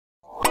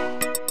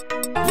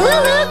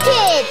LooLoo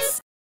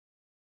Kids!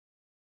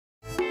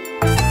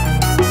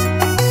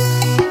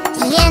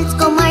 The ants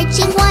go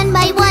marching one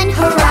by one,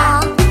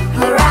 hurrah,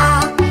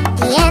 hurrah.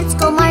 The ants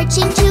go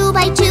marching two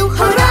by two,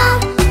 hurrah,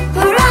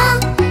 hurrah.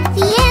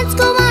 The ants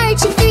go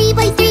marching three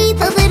by three,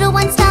 the little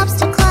one stops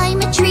to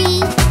climb a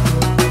tree.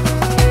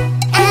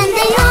 And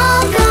they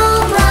all go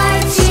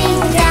marching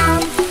down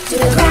to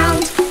the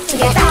ground to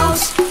get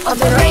out of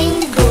the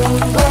rain. Boom,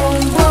 boom,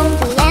 boom.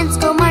 The ants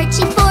go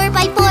marching four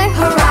by four,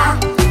 hurrah,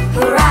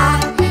 hurrah.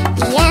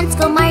 The ants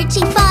go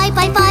marching five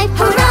by five,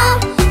 hurrah,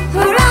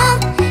 hurrah.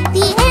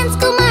 The ants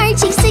go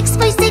marching six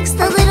by six,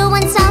 the little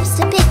one stops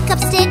to pick up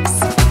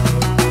sticks.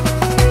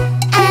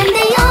 And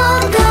they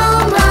all go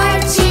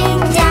marching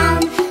down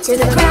to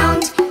the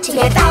ground to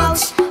get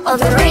out of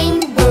the rain.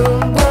 Boom,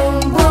 boom,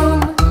 boom.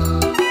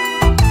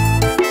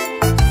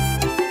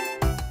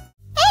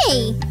 Hey,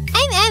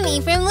 I'm Emmy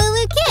from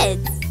LooLoo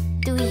Kids.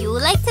 Do you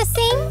like to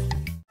sing?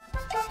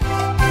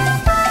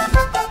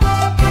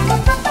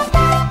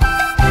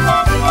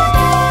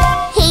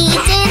 Hey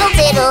diddle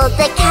diddle,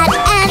 the cat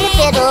and the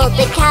fiddle,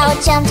 the cow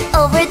jumped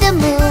over the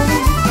moon.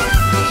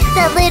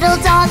 The little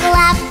dog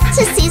laughed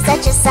to see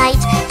such a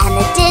sight, and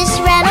the dish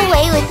ran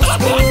away with the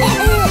spoon.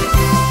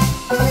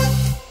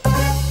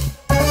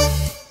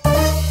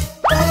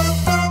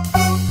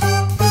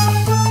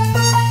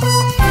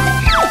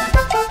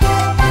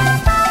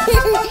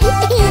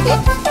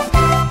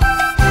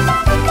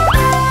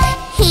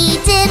 He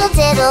diddle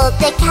diddle,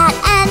 the cat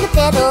and the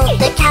fiddle,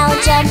 the cow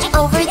jumped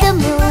over the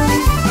moon.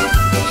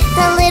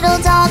 The little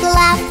dog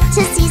laughed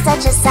to see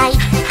such a sight,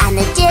 and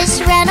the dish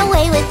ran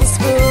away with the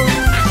spoon.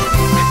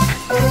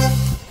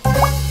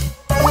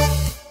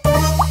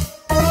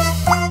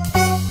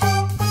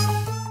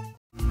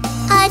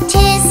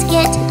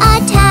 A-Tisket,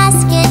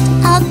 A-Tasket,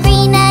 a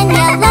green and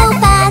yellow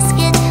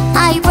basket.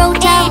 I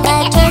wrote a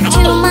letter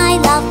to my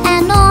love,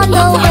 and on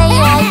the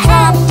way I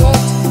dropped it.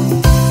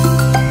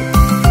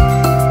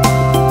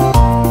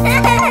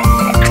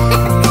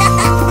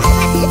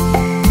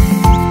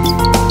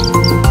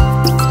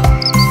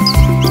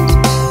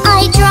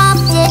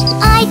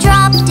 I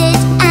dropped it,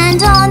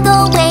 and on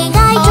the way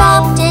I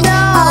dropped it. A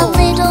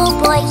little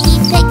boy, he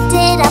picked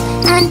it up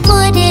and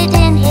put it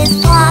in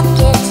his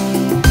pocket.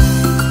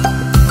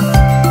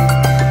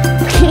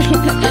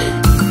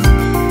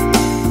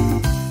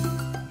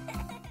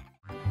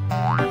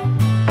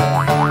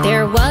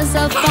 There was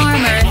a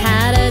farmer,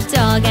 had a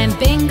dog, and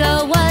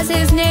Bingo was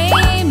his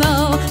name.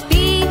 Oh,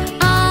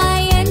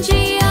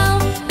 B-I-N-G-O,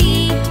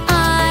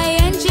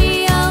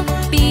 B-I-N-G-O,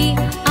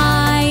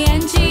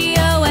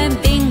 B-I-N-G-O,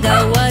 and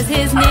Bingo was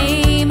his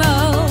name.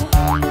 Oh,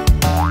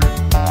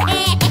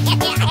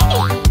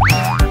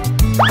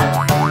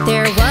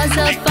 there was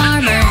a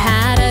farmer,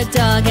 had a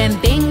dog,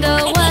 and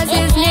Bingo was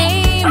his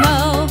name.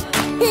 Oh,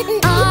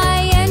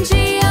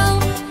 I-N-G-O,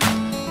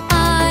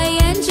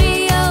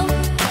 I-N-G-O,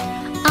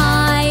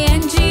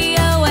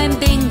 I-N-G-O, and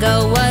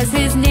Bingo was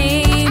his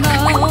name.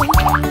 Oh,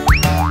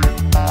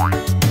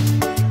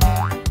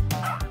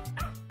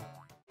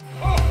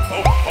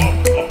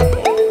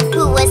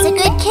 Who was a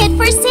good kid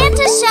for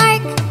Santa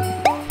Shark?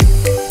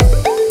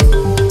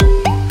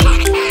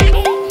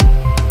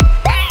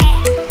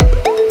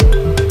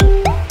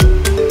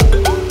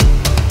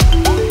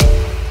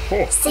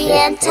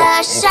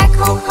 Santa Shark,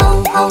 ho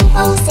ho ho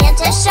ho.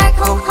 Santa Shark,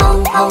 ho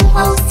ho ho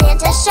ho.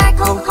 Santa Shark,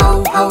 ho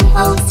ho ho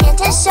ho.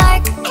 Santa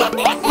Shark.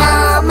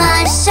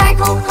 Mama Shark,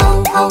 ho ho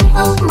ho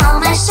ho.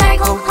 Mama Shark,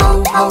 ho ho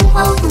ho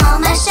ho.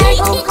 Mama Shark,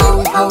 ho ho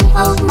ho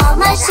ho.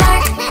 Mama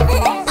Shark.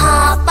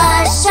 Papa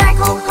Shark,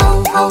 ho ho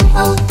ho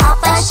ho.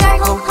 Papa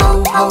Shark, ho ho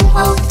ho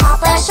ho.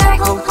 Papa Shark,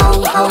 ho ho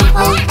ho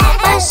ho.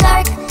 Papa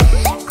Shark.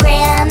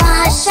 Grandma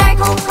Shark,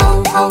 ho ho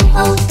ho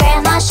ho.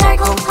 Grandma Shark,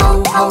 ho ho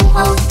ho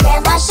ho.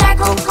 Grandma Shark,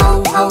 ho ho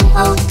ho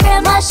ho.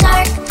 Grandma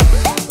Shark.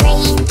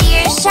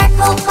 Reindeer Shark,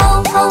 ho ho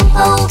ho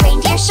ho.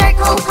 Reindeer Shark,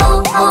 ho ho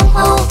ho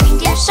ho.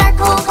 Reindeer Shark,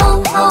 ho ho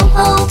ho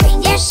ho.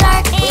 Reindeer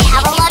Shark. We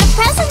have a lot of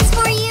presents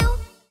for you.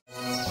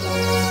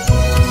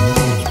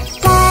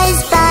 Buzz,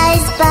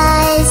 buzz,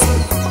 buzz,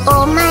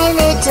 oh my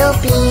little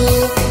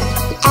bee.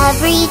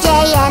 Every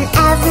day and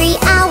every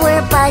hour,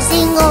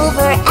 buzzing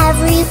over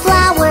every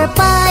flower.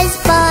 Buzz,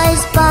 buzz,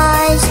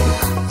 buzz,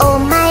 oh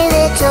my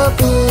little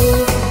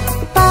bee.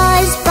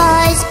 Buzz,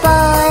 buzz,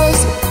 buzz,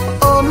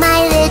 oh my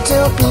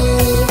little bee.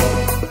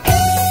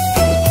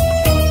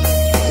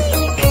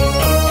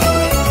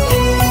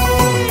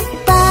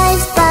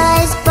 Buzz,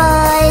 buzz,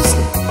 buzz,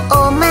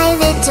 oh my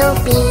little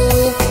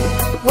bee.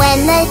 When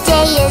the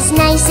day is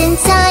nice and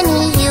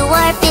sunny, you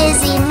are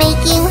busy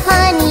making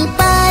honey.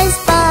 Buzz,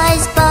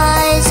 buzz,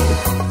 buzz,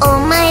 oh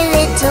my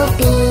little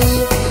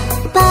bee.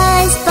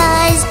 Buzz,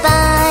 buzz,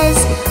 buzz,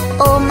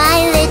 oh my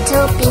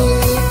little bee.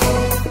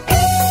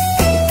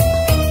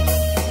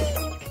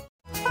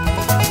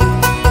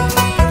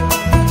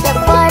 The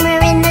farmer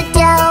in the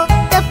dell,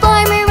 the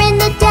farmer in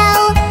the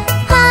dell.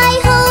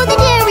 Hi-ho the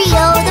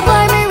dairy-o, the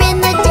farmer in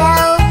the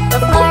dell. The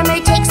farmer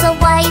takes a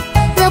wife,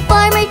 the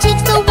farmer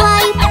takes a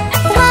wife.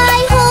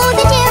 Hi-ho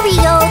the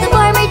dairy-o, the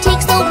farmer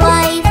takes a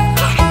wife.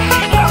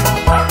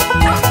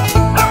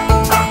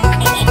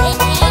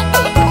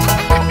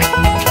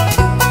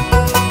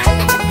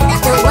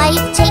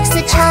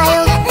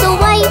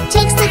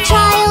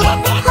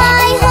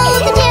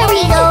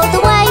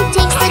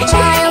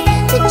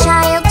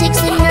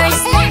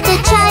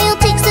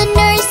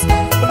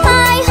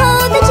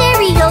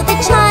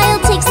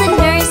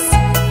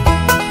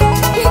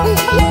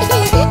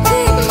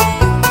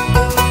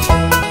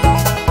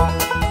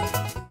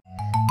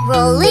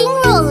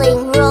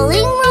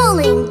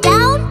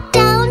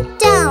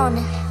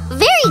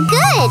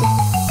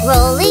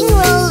 Rolling,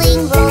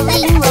 rolling,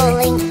 rolling,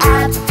 rolling,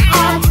 up,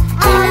 up,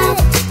 up.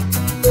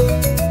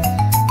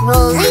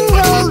 Rolling,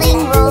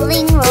 rolling,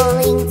 rolling,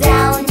 rolling,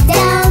 down,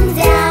 down,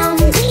 down.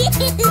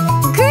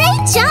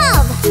 Great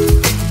job!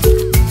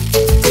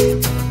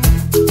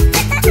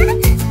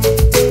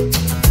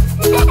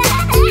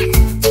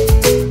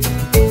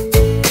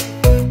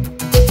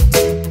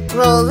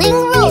 Rolling,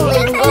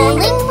 rolling,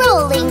 rolling,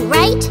 rolling,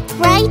 right,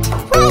 right,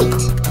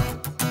 right.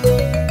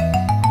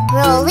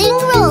 Rolling,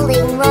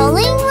 rolling,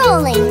 rolling,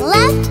 rolling,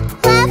 left,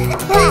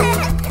 left,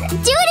 left.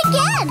 Do it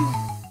again!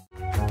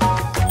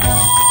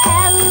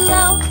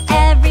 Hello,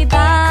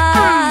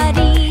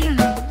 everybody.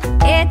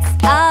 It's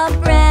a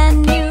brand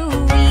new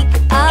week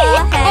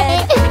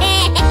ahead.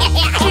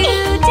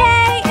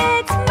 Today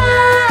it's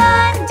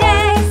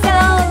Monday, so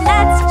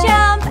let's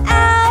jump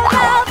out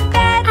of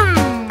bed.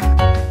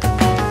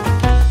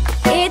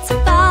 It's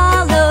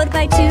followed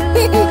by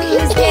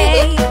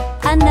Tuesday,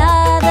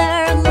 another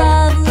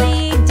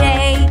lovely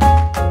day.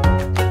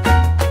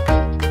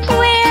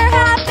 We're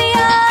happy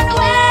on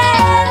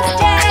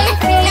Wednesday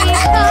because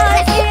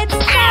it's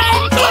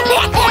time to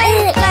play,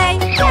 play,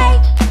 play.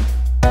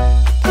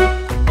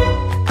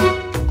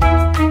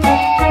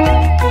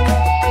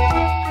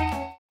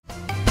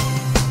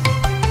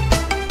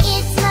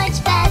 It's much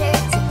better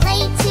to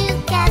play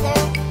together.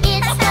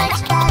 It's much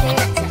better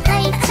to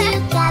play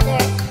together.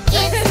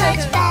 It's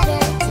much better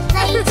to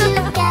play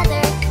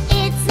together.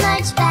 It's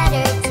much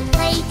better to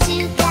play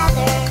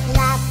together.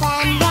 Laugh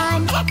and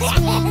run,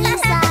 screaming,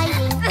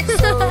 sighing,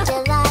 so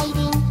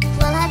delighting.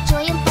 We'll have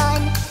joy and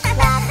fun.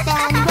 Laugh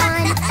and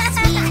run,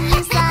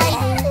 screaming,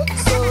 sighing,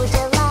 so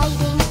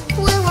delighting.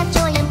 We'll have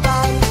joy and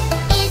fun.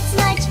 It's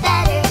much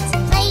better to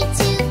play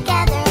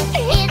together.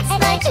 It's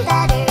much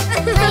better to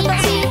play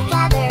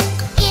together.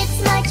 It's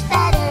much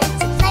better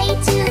to play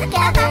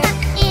together.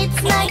 It's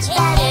much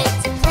better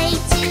to play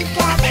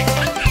together.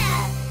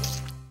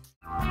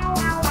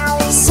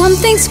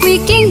 Something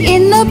squeaking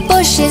in the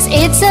bushes,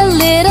 it's a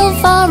little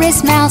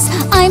forest mouse.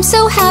 I'm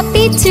so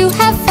happy to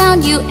have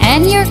found you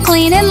and your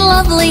clean and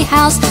lovely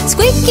house.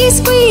 Squeaky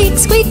squeak,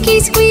 squeaky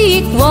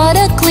squeak, what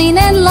a clean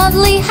and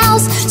lovely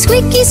house.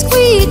 Squeaky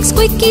squeak,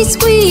 squeaky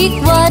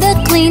squeak, what a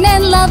clean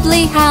and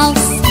lovely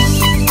house.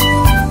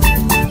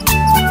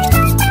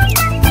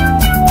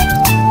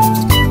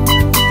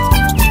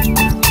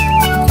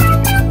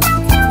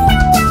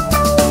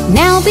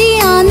 Now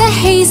beyond the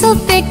hazel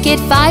thicket,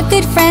 5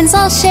 good friends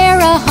all share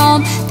a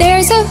home.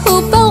 There's a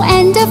hoopoe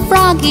and a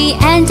froggy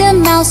and a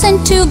mouse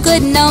and 2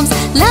 good gnomes.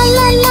 La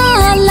la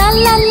la, la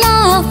la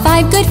la,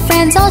 5 good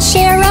friends all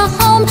share a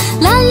home.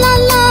 La la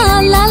la,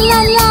 la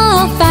la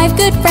la, 5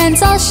 good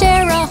friends all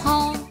share a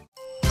home.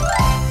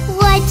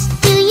 What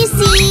do you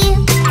see?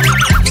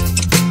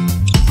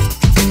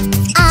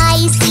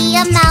 I see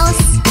a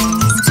mouse.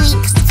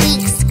 Squeak,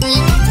 squeak,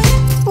 squeak.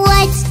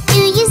 What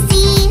do you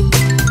see?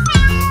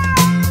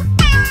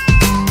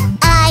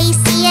 I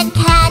see a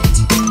cat.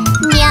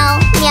 Meow,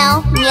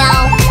 meow,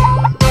 meow.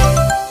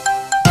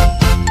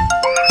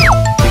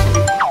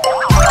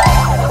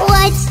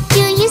 What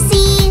do you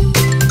see?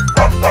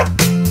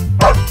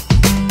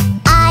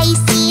 I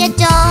see a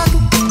dog.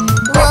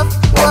 Woof,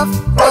 woof,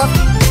 woof.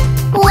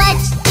 What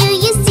do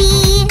you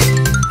see?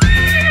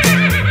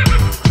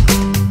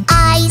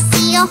 I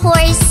see a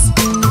horse.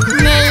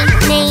 Neigh,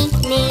 neigh,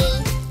 neigh.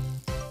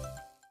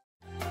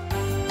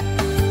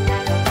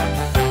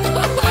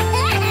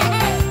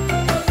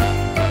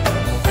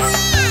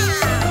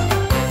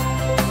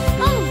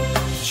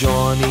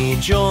 Johny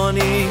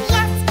Johny,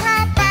 Yes,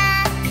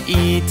 Papa.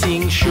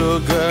 eating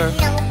sugar,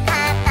 No,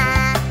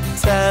 Papa.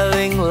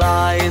 telling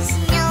lies.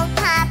 No,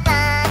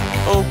 Papa.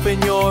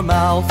 Open your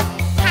mouth.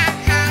 Ha,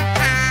 ha,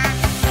 ha.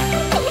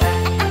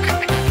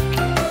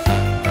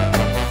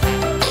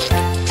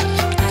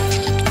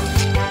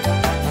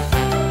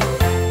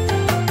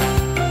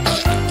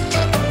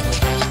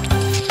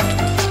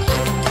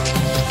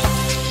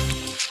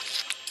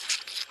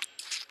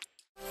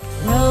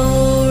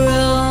 Row,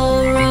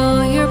 row,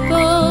 row your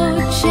boat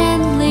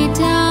gently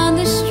down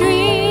the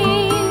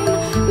stream.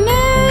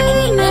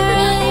 Merrily,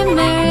 merrily,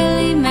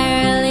 merrily,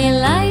 merrily,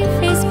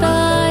 life is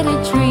but a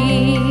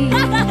dream.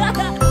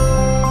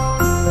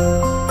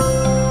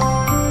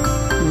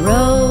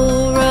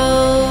 Row,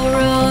 row,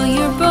 row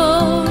your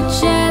boat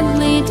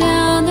gently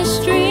down the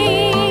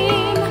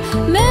stream.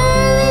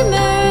 Merrily,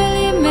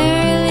 merrily,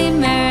 merrily,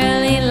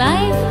 merrily,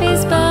 life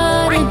is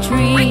but a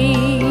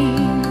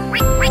dream.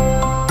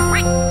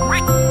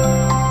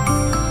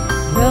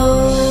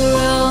 Row,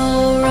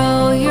 row,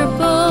 row your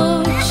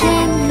boat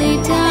gently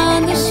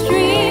down the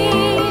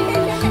stream.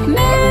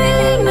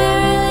 Merrily,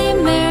 merrily,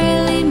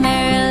 merrily,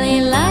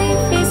 merrily,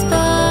 life is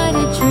but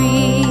a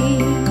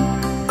dream.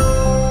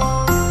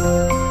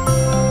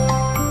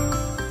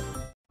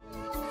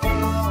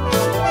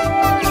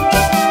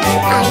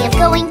 I am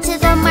going to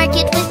the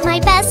market with my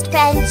best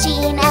friend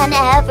Jean, and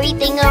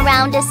everything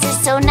around us is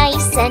so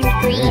nice and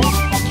green.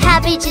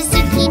 Cabbages,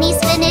 zucchini,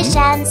 spinach,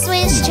 and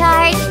Swiss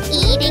chard.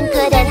 Eating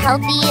good and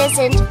healthy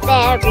isn't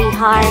very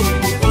hard.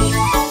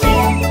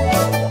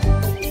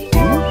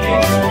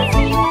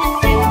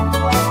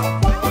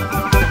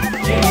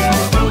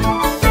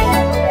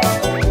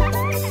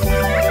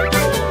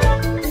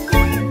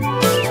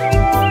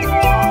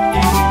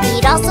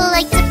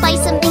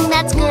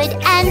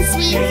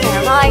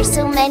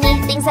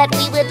 many things that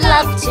we would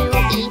love to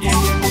eat.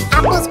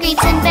 Apples,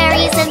 grapes, and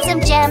berries, and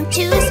some jam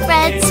to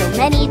spread. So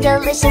many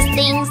delicious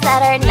things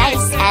that are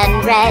nice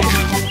and red.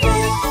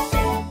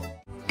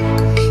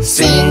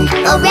 Sing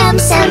a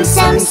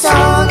ram-sam-sam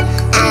song,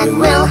 and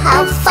we'll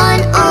have fun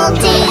all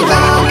day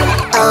long.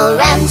 Oh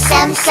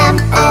ram-sam-sam,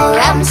 oh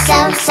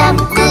ram-sam-sam,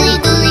 gooly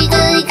gooly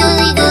gooly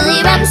gooly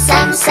gooly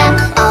ram-sam-sam.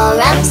 Oh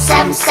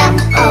ram-sam-sam,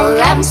 oh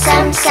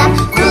ram-sam-sam,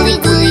 gooly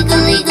gooly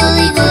gooly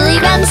gooly gooly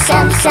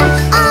ram-sam-sam.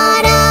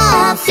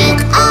 Arafik,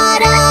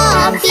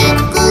 arafik,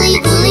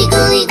 gooly gooly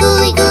gooly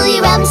gooly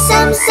gooly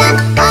ram-sam-sam.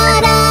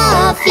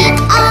 Arafik,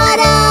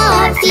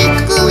 arafik,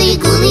 gooly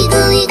gooly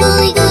gooly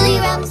gooly gooly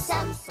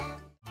ram-sam-sam.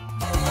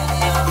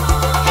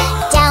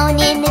 Down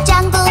in the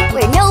jungle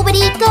where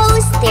nobody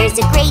goes, there's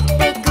a great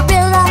big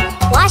gorilla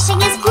washing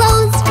his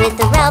clothes with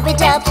a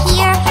rub-a-dub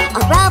here, a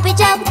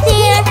rub-a-dub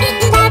there.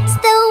 That's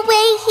the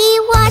way he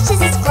washes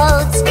his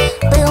clothes.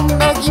 Boom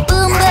boogie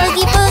boogie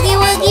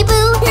woogie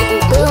boo.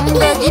 Boom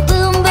boogie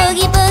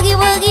boogie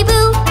woogie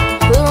boo.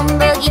 Boom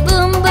boogie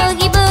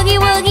boogie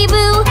woogie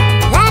boo.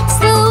 That's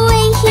the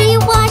way he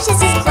washes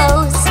his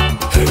clothes.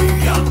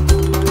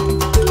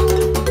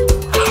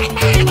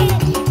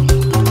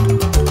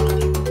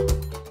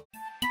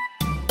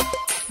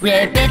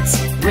 Ribbit,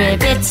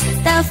 ribbit,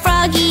 the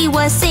froggy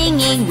was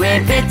singing.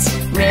 Ribbit,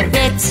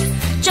 ribbit,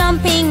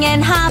 jumping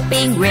and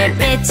hopping.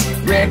 Ribbit,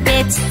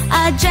 ribbit,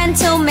 a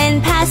gentleman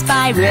passed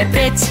by.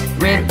 Ribbit,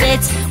 ribbit,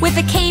 with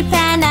a cape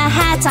and a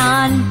hat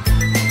on.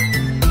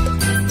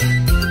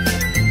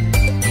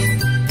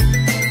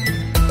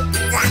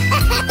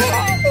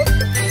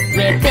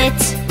 Ribbit,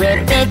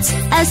 ribbit,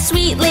 a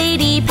sweet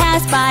lady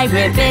passed by.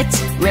 Ribbit,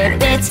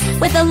 ribbit,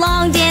 with a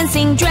long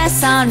dancing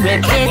dress on.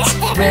 Ribbit,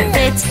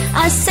 ribbit,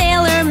 a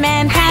sailor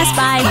man passed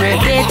by.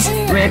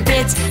 Ribbit,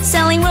 ribbit,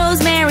 selling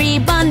rosemary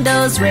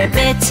bundles.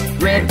 Ribbit,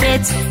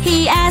 ribbit,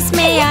 he asked,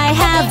 may I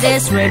have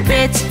this?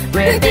 Ribbit,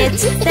 ribbit,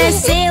 the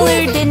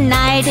sailor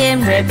denied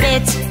him.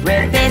 Ribbit,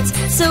 ribbit,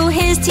 so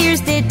his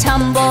tears did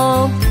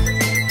tumble.